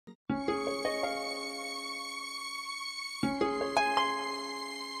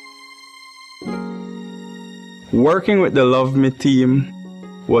Working with the Luv Mi team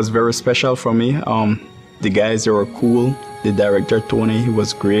was very special for me. The guys, they were cool. The director, Tony, he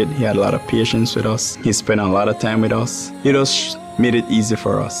was great. He had a lot of patience with us. He spent a lot of time with us. He just made it easy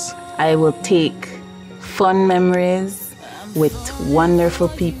for us. I will take fun memories with wonderful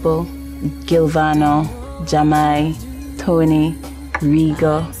people. Gilvano, Jamai, Tony,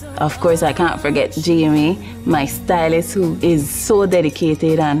 Rigo. Of course, I can't forget Jamie, my stylist, who is so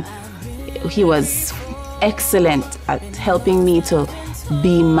dedicated, and he was excellent at helping me to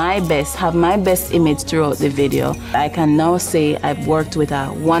be my best, have my best image throughout the video. I can now say I've worked with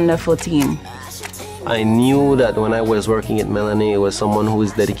a wonderful team. I knew that when I was working at Melonie, it was someone who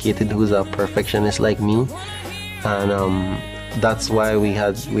is dedicated, who's a perfectionist like me, and that's why we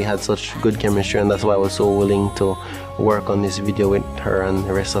had such good chemistry, and that's why I was so willing to work on this video with her and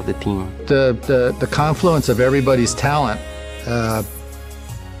the rest of the team. The confluence of everybody's talent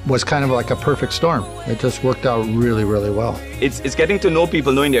was kind of like a perfect storm. It just worked out really, really well. It's getting to know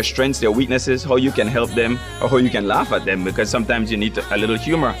people, knowing their strengths, their weaknesses, how you can help them or how you can laugh at them, because sometimes you need a little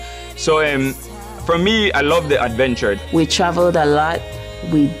humor. So for me, I love the adventure. We traveled a lot.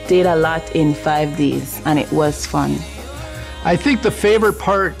 We did a lot in 5 days, and it was fun. I think the favorite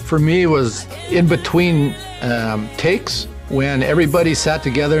part for me was in between takes, when everybody sat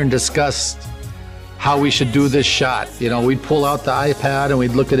together and discussed how we should do this shot. You know, we'd pull out the iPad and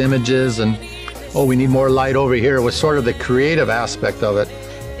we'd look at images and, oh, we need more light over here. It was sort of the creative aspect of it.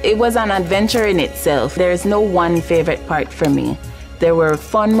 It was an adventure in itself. There's no one favorite part for me. There were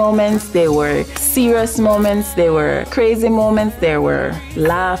fun moments, there were serious moments, there were crazy moments, there were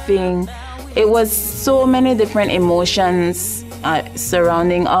laughing. It was so many different emotions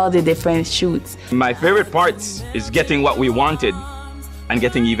surrounding all the different shoots. My favorite parts is getting what we wanted and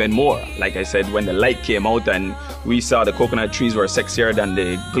getting even more. Like I said, when the light came out and we saw the coconut trees were sexier than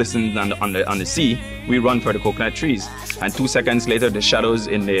the glisten on the sea, we run for the coconut trees. And 2 seconds later, the shadows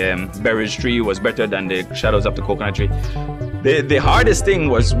in the berries tree was better than the shadows of the coconut tree. The hardest thing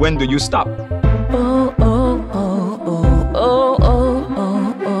was, when do you stop? Oh, oh, oh, oh, oh, oh,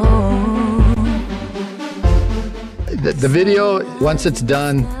 oh, oh. The video, once it's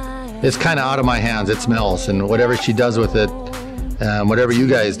done, it's kind of out of my hands. It smells, and whatever she does with it, whatever you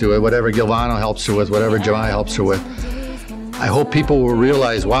guys do it, whatever Gilvano helps her with, whatever Jamai helps her with, I hope people will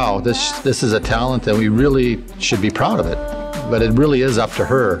realize, wow, this is a talent and we really should be proud of it. But it really is up to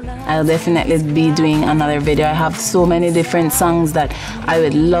her. I'll definitely be doing another video. I have so many different songs that I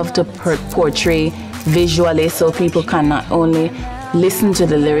would love to portray visually, so people can not only listen to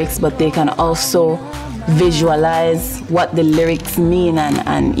the lyrics, but they can also visualize what the lyrics mean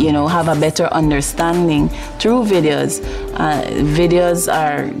and you know, have a better understanding through videos. Videos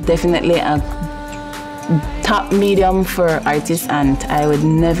are definitely a top medium for artists, and I would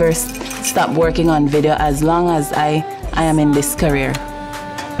never stop working on video as long as I am in this career.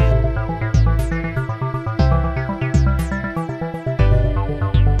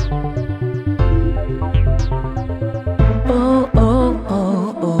 Oh, oh,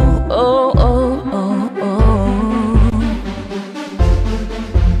 oh, oh, oh, oh, oh, oh.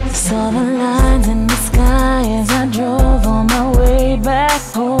 Saw the lines in the sky as I drove on my way back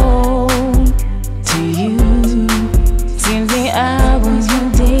home to you. Seems the hours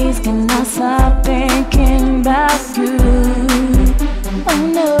and days cannot stop thinking about you. Oh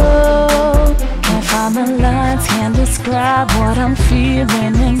no, can't find the lines, can't describe what I'm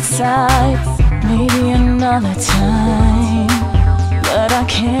feeling inside. Maybe another time, but I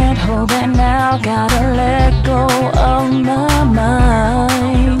can't hold that now. Gotta let go of my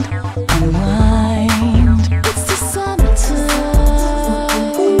mind. Unwind. It's the summertime.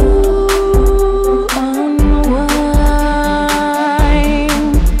 Ooh, unwind.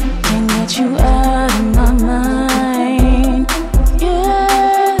 Can't get you out of my mind.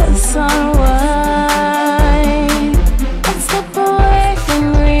 Yes, unwind. And step away from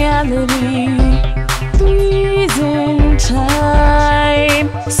reality. Freezing time.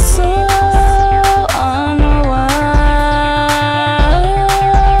 So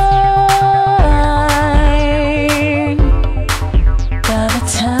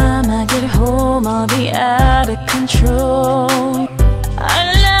I'll be out of control.